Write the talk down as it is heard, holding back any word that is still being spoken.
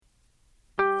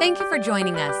Thank you for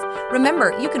joining us.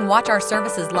 Remember, you can watch our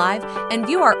services live and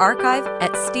view our archive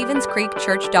at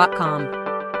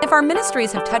StevensCreekChurch.com. If our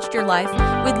ministries have touched your life,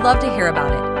 we'd love to hear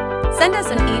about it. Send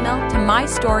us an email to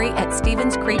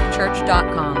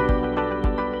mystory@StevensCreekChurch.com.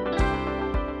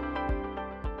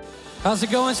 How's it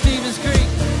going, Stevens Creek?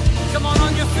 Come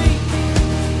on your feet.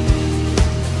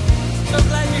 So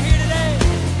glad you're here today.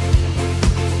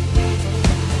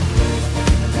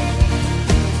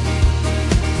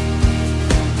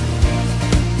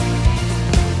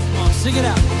 Come on, sing it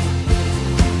out.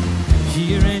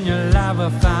 Here in your life we'll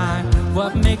find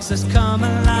what makes us come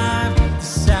alive, the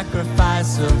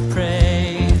sacrifice of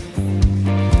praise.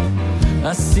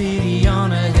 A city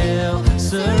on a hill,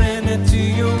 surrender to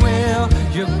your will,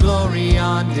 your glory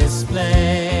on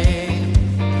display.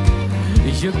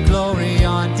 Your glory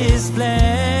on display.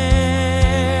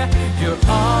 You're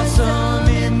awesome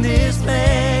in this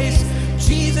place.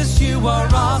 Jesus, you are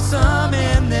awesome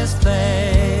in this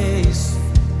place.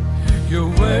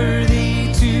 You're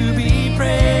worthy to be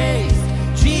praised.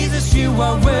 Jesus, you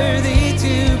are worthy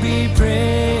to be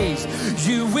praised.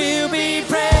 You will be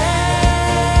praised.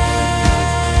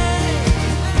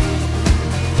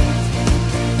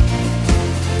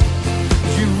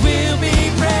 You will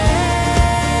be praised.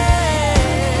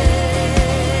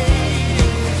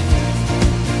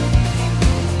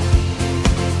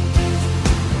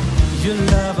 Your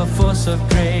love, a force of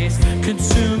grace,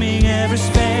 consuming every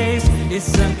space. It's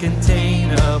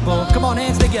uncontainable. Come on,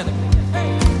 hands together.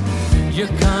 You're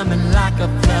coming like a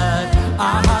flood.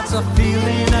 Our hearts are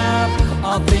filling up.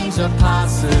 All things are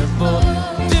possible.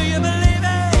 Do you believe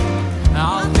it?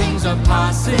 All things are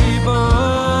possible.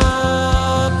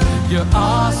 You're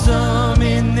awesome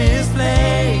in this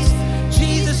place.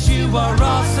 Jesus, you are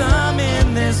awesome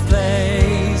in this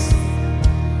place.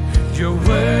 You're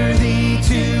worthy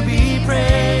to be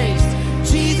praised.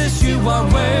 Jesus, you are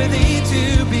worthy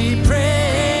to be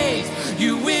praised.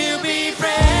 You will be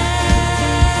praised.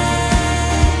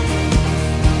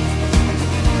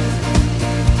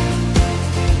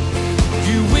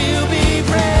 You will be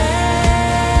praised.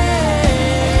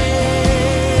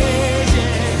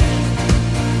 Yeah.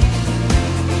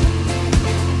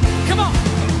 Come on.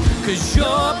 'Cause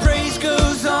your praise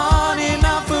goes on and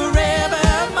on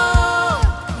forevermore.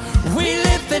 We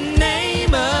lift the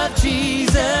name of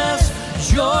Jesus.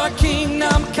 Your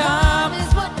kingdom come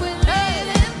is what we're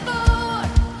living for.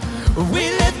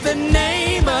 We lift the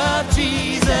name of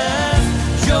Jesus.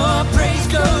 Your praise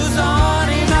goes on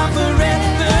and on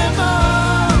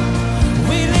forevermore.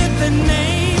 We lift the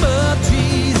name of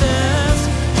Jesus.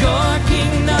 Your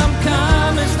kingdom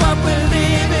come is what we're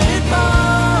living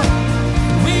for.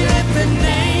 We lift the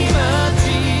name of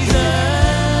Jesus.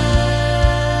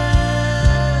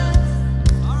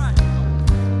 All right.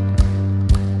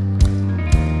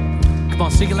 Come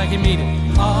on, sing it like you mean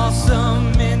it.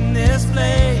 Awesome in this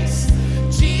place.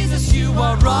 Jesus, you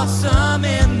are awesome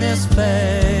in this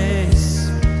place.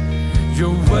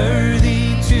 You're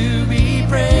worthy to be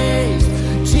praised.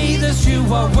 Jesus, you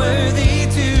are worthy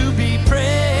to be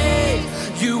praised.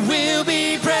 You will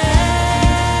be praised.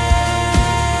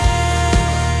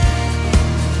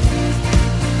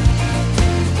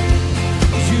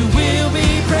 You will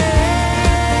be praised.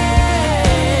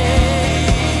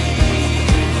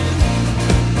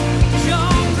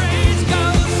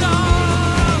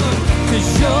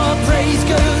 Your praise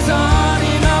goes on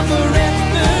and on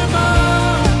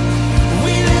forevermore.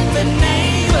 We lift the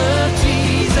name of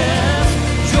Jesus.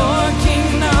 Your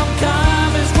kingdom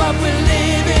come is what we're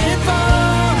living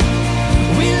for.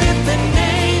 We lift the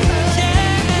name,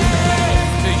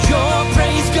 yeah. Your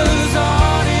praise goes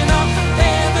on and on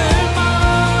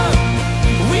forevermore.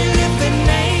 We lift the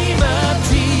name of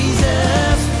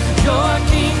Jesus. Your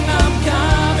kingdom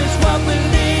come is what we're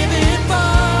living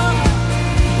for.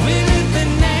 We lift the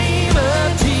name of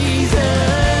Jesus.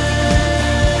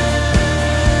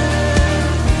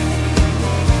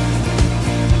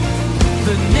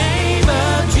 The name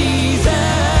of Jesus.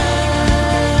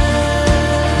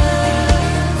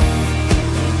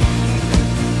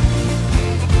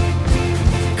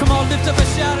 Come on, lift up a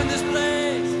shout in this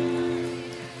place.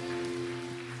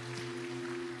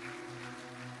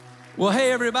 Well,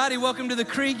 hey everybody, welcome to the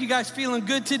Creek. You guys feeling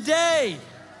good today?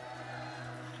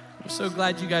 I'm so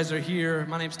glad you guys are here.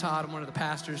 My name's Todd. I'm one of the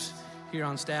pastors here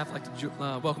on staff. I'd like to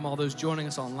welcome all those joining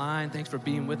us online. Thanks for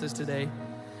being with us today.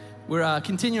 We're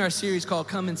continuing our series called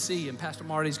Come and See, and Pastor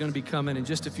Marty's going to be coming in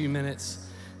just a few minutes.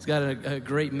 He's got a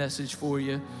great message for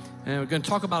you. And we're going to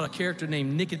talk about a character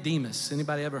named Nicodemus.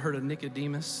 Anybody ever heard of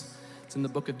Nicodemus? It's in the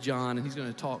book of John, and he's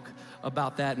going to talk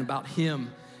about that and about him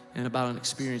and about an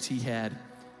experience he had.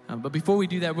 But before we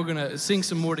do that, we're gonna sing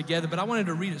some more together. But I wanted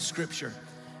to read a scripture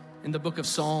in the book of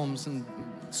Psalms, in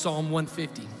Psalm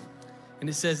 150. And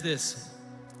it says this.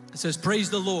 It says, praise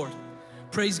the Lord.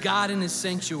 Praise God in his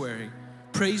sanctuary.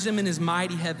 Praise him in his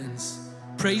mighty heavens.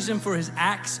 Praise him for his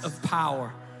acts of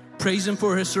power. Praise him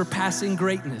for his surpassing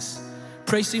greatness.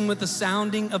 Praise him with the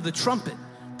sounding of the trumpet.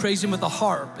 Praise him with the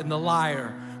harp and the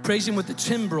lyre. Praise him with the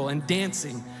timbrel and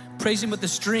dancing. Praise him with the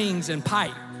strings and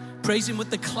pipe. Praise him with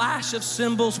the clash of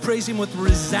cymbals. Praise him with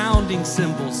resounding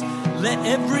cymbals. Let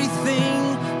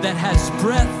everything that has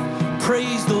breath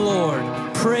praise the Lord.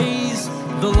 Praise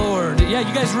the Lord. Yeah,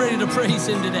 you guys ready to praise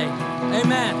him today?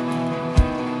 Amen.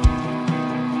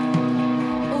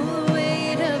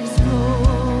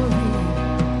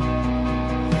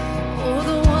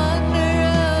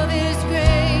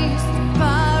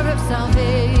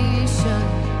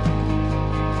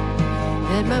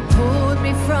 Pulled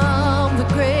me from the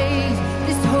grave.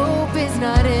 This hope is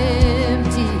not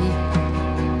empty,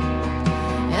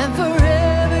 and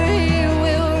forever he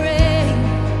will reign.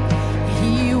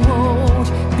 He won't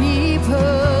be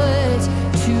put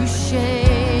to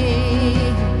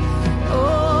shame.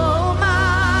 Oh,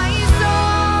 my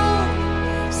soul,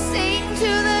 sing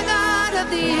to the God of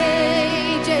the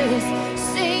ages,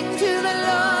 sing to the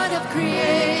Lord of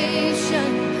creation.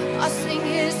 I'll sing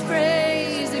his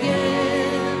praise again.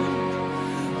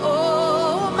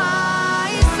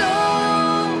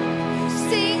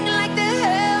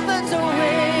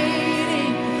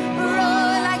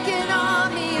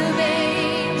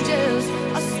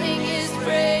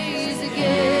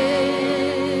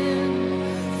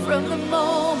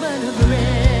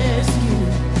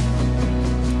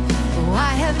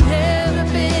 Never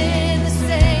been the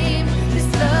same. This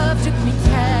love took me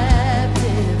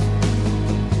captive.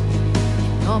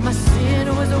 All my sin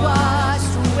was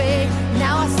washed away.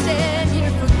 Now I stand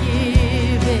here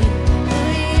forgiven.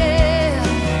 Yeah,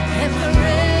 and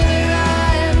forever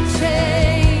I am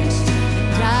changed.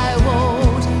 And I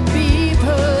won't be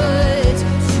put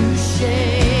to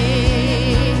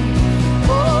shame.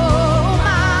 Oh,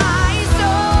 my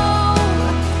soul,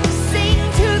 sing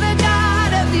to the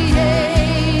God of the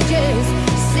ages.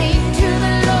 Sing to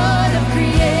the Lord of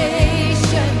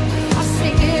creation. I'll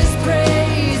sing his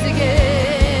praise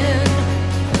again.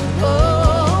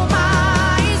 Oh,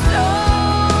 my soul.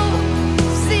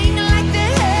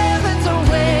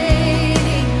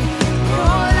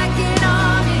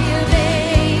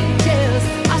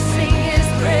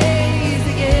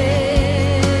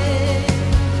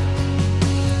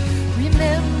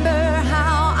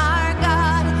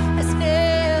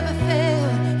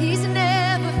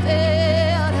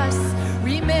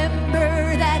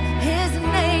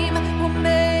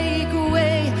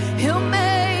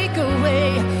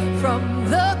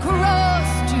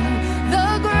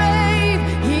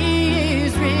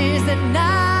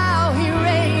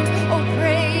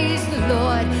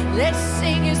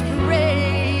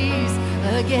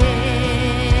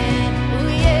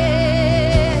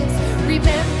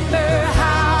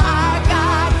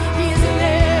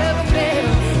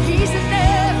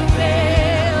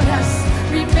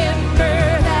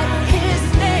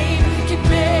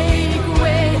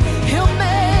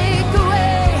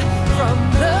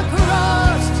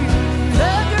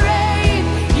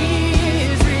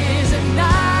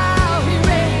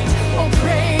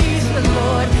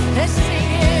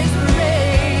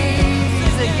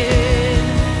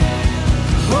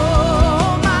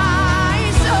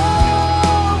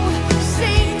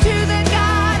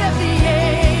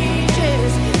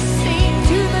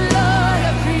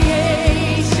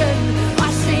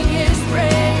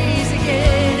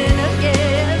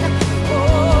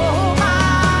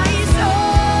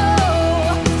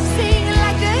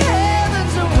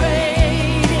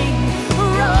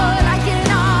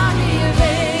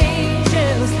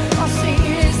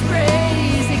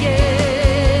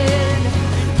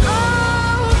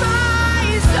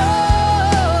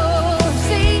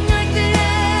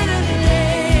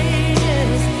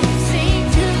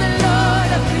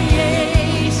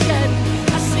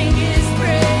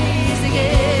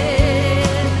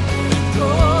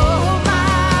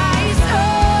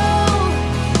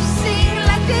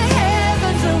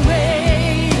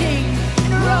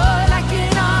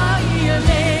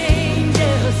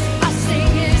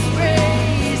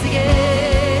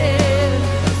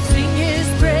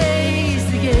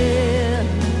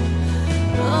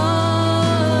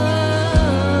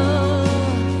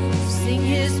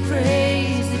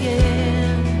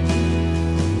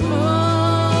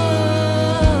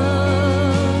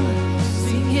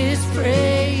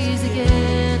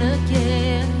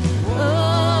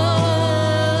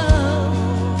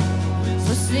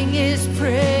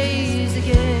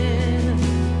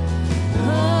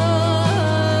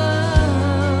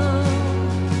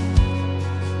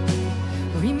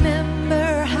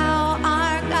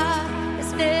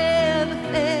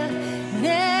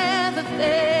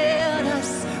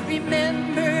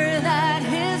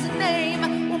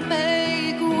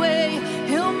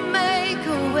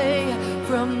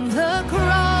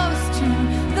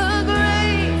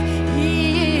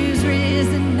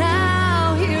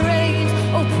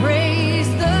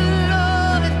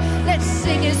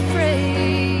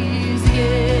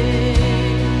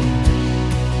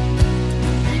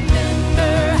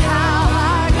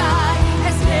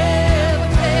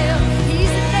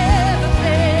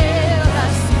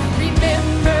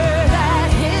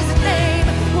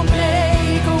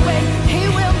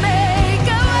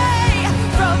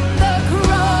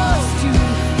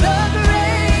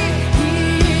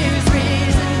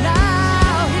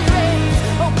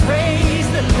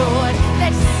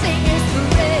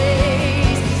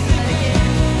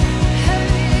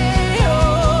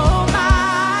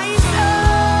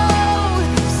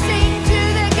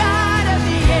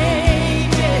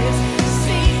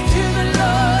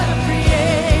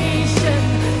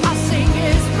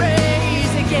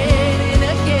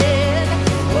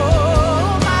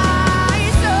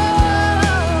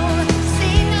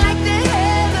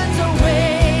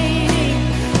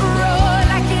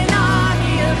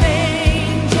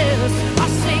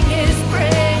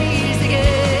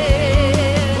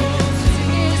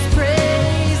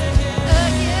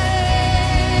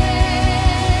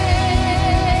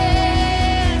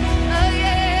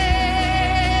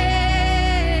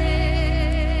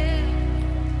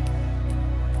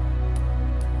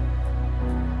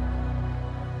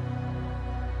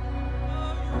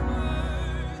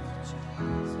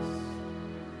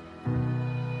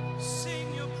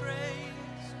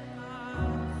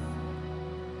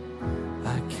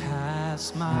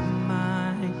 cast my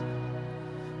mind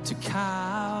to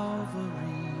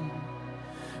Calvary,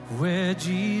 where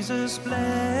Jesus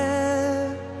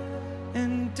bled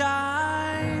and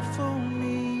died for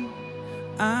me.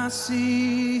 I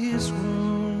see his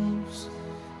wounds,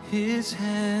 his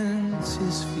hands,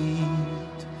 his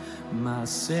feet, my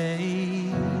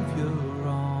Savior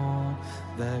on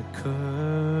that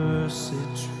cursed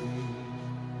tree.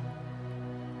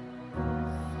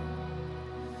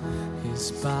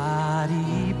 His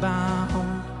body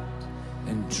bound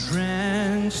and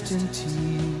drenched in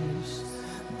tears,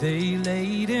 they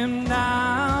laid him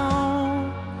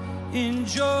down in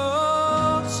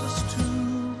Joseph's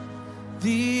tomb,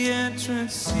 the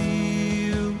entrance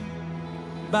sealed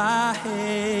by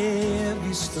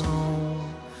heavy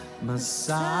stone.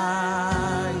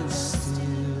 Messiah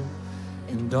still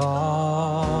and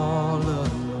all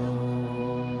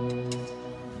alone.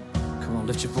 Come on,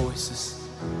 lift your voices.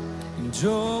 And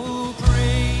oh,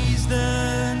 praise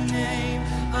the name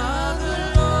of the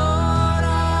Lord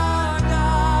our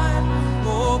God.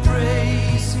 Oh,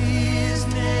 praise his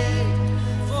name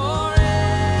forevermore.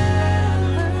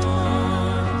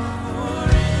 For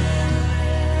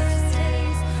endless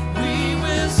days we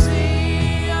will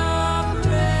sing your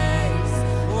praise.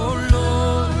 Oh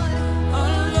Lord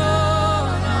our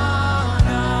God.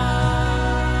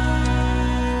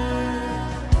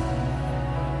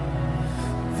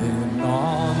 Then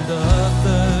on the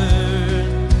third,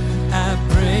 at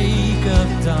break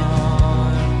of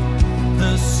dawn,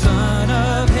 the Son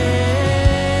of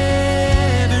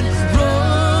Heaven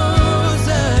rose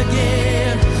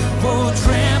again. Oh,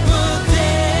 trample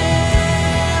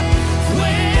death,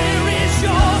 where is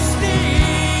your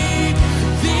sting?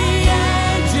 The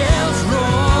angels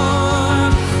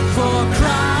roar for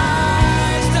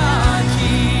Christ our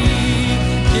King.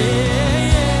 Yeah.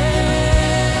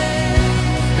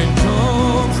 And oh,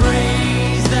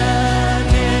 praise the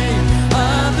name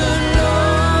of the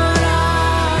Lord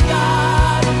our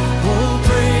God. Oh,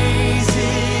 praise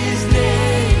his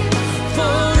name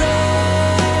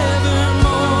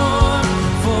forevermore.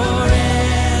 For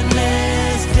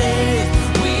endless days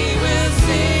we will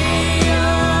sing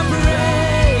your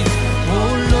praise.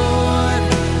 Oh Lord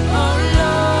our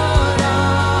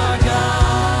God.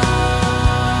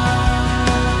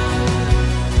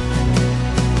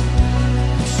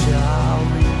 We shall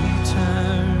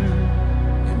return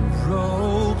in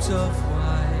robes of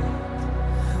white.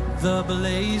 The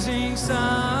blazing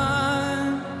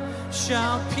sun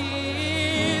shall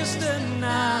pierce the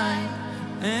night,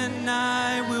 and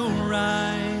I will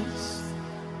rise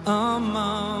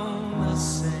among the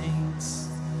saints,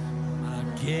 my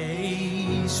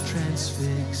gaze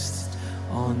transfixed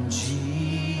on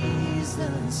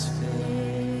Jesus' face.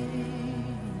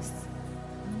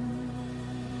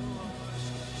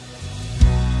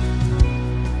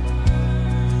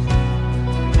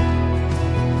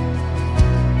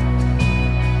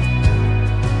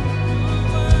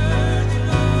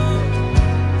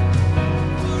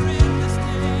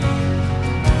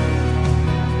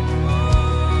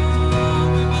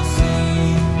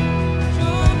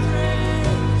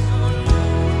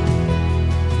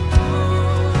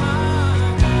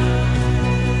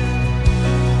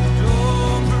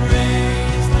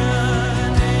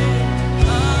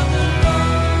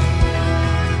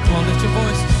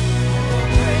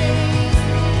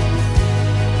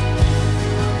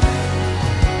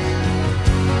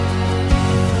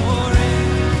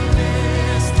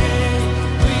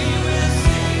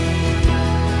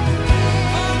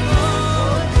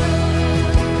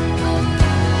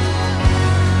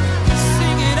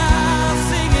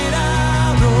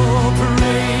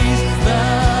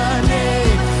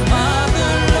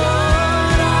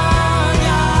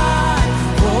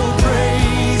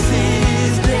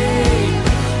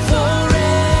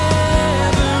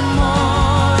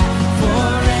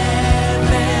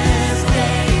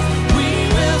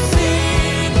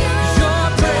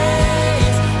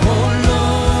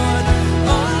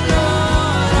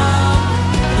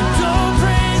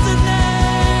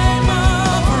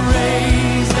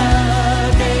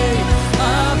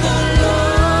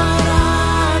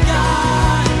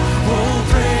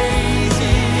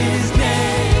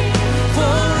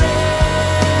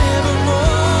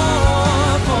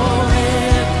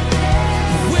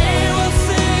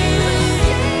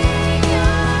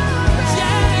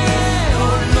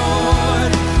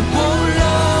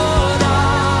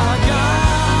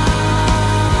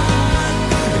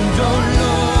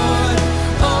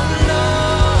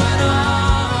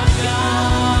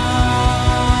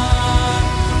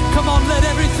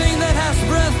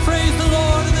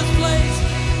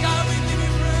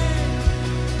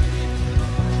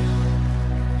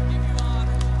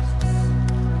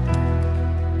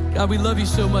 God, we love you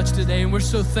so much today, and we're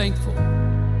so thankful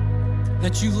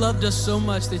that you loved us so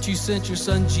much that you sent your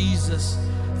son Jesus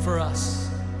for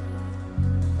us.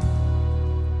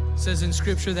 It says in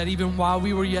Scripture that even while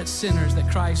we were yet sinners, that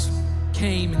Christ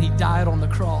came and he died on the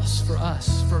cross for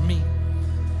us, for me.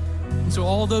 And so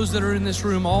all those that are in this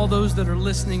room, all those that are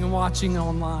listening and watching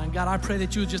online, God, I pray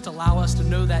that you would just allow us to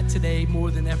know that today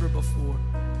more than ever before.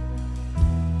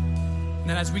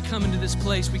 And as we come into this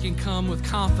place, we can come with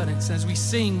confidence. As we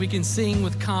sing, we can sing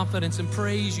with confidence and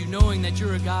praise you, knowing that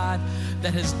you're a God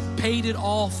that has paid it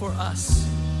all for us.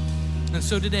 And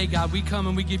so today, God, we come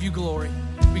and we give you glory.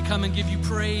 We come and give you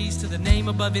praise to the name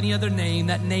above any other name,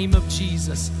 that name of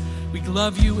Jesus. We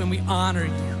love you and we honor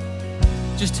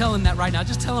you. Just tell him that right now.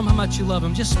 Just tell him how much you love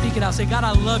him. Just speak it out. Say, God,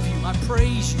 I love you. I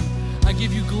praise you. I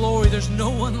give you glory. There's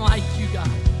no one like you, God.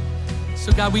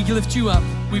 So God, we lift you up.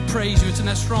 We praise you. It's in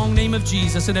that strong name of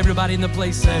Jesus. And everybody in the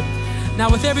place said,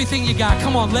 now with everything you got,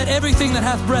 come on, let everything that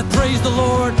hath breath praise the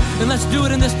Lord. And let's do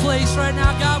it in this place right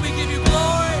now. God, we give you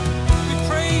glory. We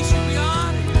praise you. We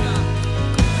honor you, God.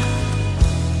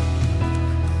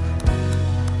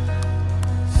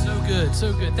 So good,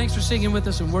 so good. Thanks for singing with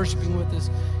us and worshiping with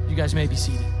us. You guys may be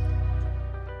seated.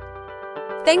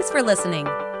 Thanks for listening.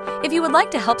 If you would like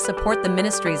to help support the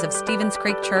ministries of Stevens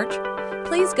Creek Church,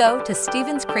 please go to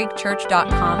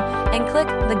StevensCreekChurch.com and click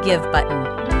the Give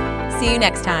button. See you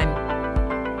next time.